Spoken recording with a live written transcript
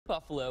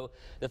Buffalo.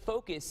 The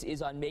focus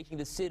is on making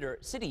the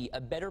city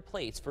a better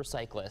place for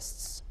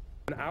cyclists.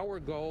 Our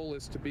goal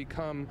is to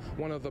become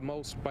one of the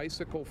most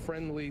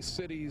bicycle-friendly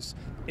cities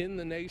in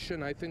the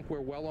nation. I think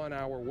we're well on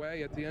our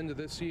way. At the end of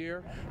this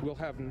year, we'll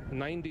have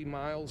 90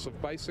 miles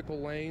of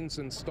bicycle lanes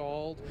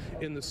installed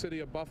in the city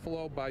of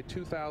Buffalo. By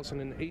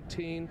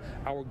 2018,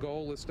 our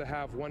goal is to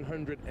have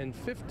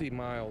 150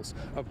 miles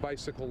of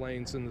bicycle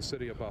lanes in the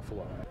city of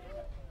Buffalo.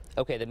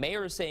 Okay, the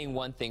mayor is saying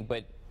one thing,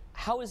 but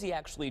how is he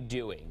actually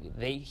doing?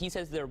 He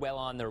says they're well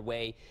on their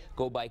way.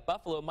 GoBike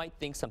Buffalo might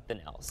think something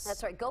else.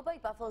 That's right.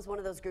 GoBike Buffalo is one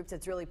of those groups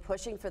that's really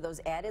pushing for those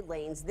added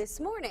lanes.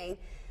 This morning,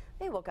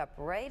 they woke up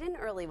bright and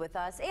early with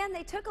us, and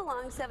they took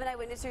along 7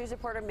 Eyewitness News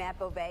reporter Matt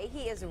Beauvais.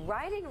 He is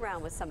riding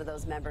around with some of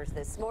those members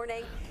this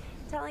morning,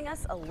 telling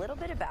us a little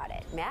bit about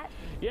it. Matt?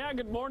 Yeah,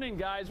 good morning,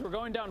 guys. We're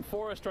going down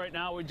Forest right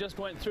now. We just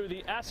went through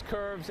the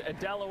S-curves at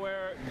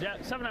Delaware.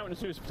 7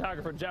 Eyewitness News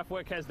photographer Jeff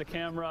Wick has the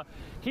camera.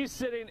 He's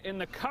sitting in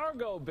the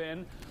cargo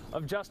bin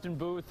of Justin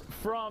Booth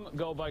from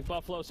GoBike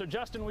Buffalo. So,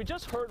 Justin, we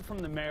just heard from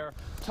the mayor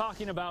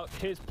talking about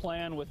his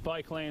plan with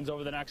bike lanes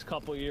over the next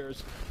couple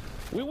years.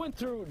 We went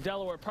through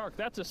Delaware Park.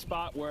 That's a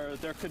spot where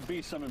there could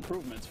be some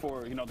improvements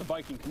for, the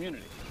biking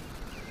community.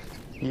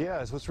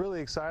 Yes, what's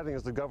really exciting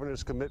is the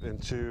governor's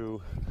commitment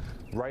to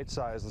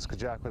right-size the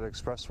Skagit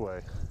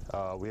Expressway.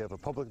 We have a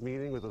public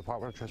meeting with the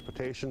Department of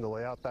Transportation to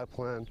lay out that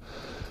plan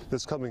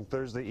this coming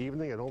Thursday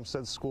evening at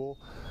Olmsted School,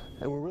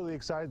 and we're really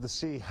excited to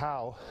see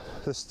how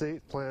the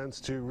state plans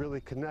to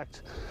really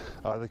connect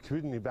the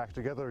community back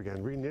together again,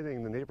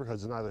 reknitting the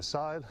neighborhoods on either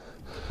side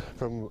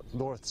from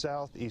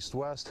north-south,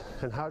 east-west,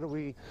 and how do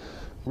we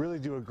really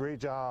do a great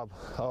job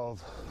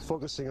of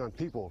focusing on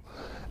people,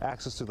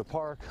 access to the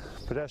park,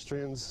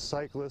 pedestrians,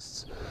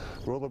 cyclists,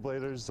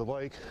 rollerbladers, the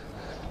like,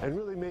 and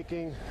really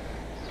making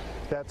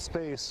that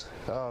space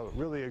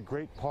really a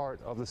great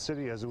part of the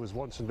city as it was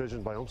once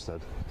envisioned by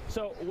Olmsted.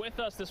 So with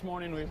us this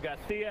morning, we've got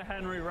Thea,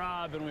 Henry,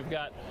 Rob, and we've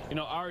got,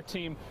 our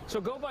team. So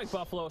GoBike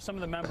Buffalo, some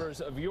of the members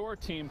of your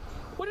team,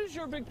 what is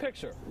your big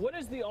picture? What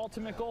is the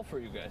ultimate goal for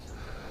you guys?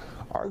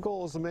 Our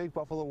goal is to make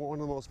Buffalo one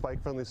of the most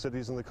bike-friendly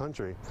cities in the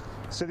country.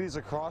 Cities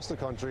across the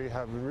country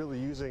have been really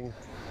using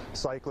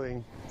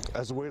cycling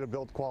as a way to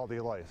build quality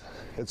of life.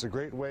 It's a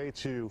great way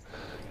to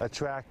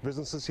attract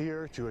businesses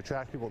here, to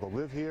attract people to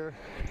live here.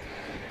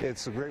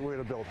 It's a great way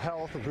to build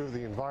health, improve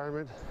the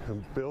environment,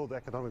 and build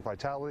economic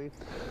vitality.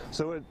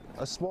 So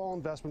a small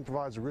investment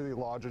provides a really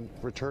large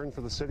return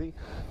for the city,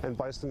 and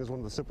bicycling is one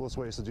of the simplest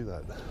ways to do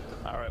that.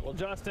 All right, well,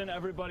 Justin,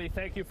 everybody,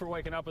 thank you for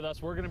waking up with us.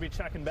 We're going to be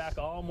checking back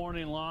all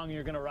morning long.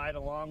 You're going to ride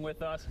along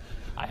with us.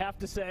 I have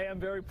to say, I'm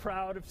very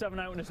proud of 7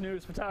 Eyewitness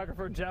News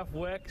photographer Jeff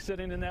Wick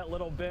sitting in that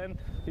little bin.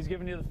 He's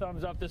giving you the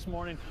thumbs up this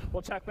morning.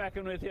 We'll check back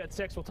in with you at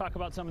 6. We'll talk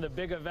about some of the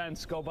big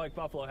events GoBike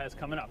Buffalo has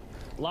coming up.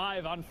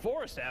 Live on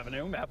Forest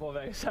Avenue, Matt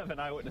Beauvais, 7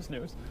 Eyewitness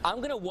News. I'm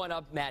going to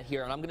one-up Matt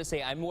here, and I'm going to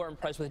say I'm more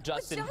impressed with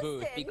Justin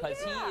Booth because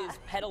he is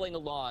pedaling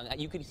along.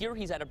 You can hear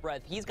he's out of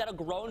breath. He's got a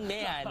grown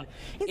man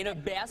in a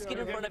basket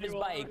in front of his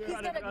bike. He's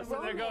got a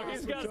grown man.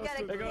 He's got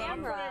a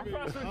camera. I'm pretty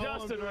impressed with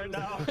Justin right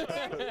now.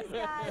 And he's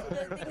got the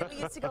thing that we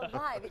used to go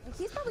live.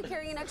 He's probably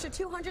carrying an extra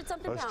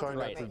 200-something pounds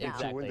right now.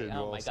 Exactly.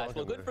 Oh my gosh.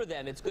 Well, good for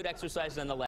them. It's good exercise nonetheless.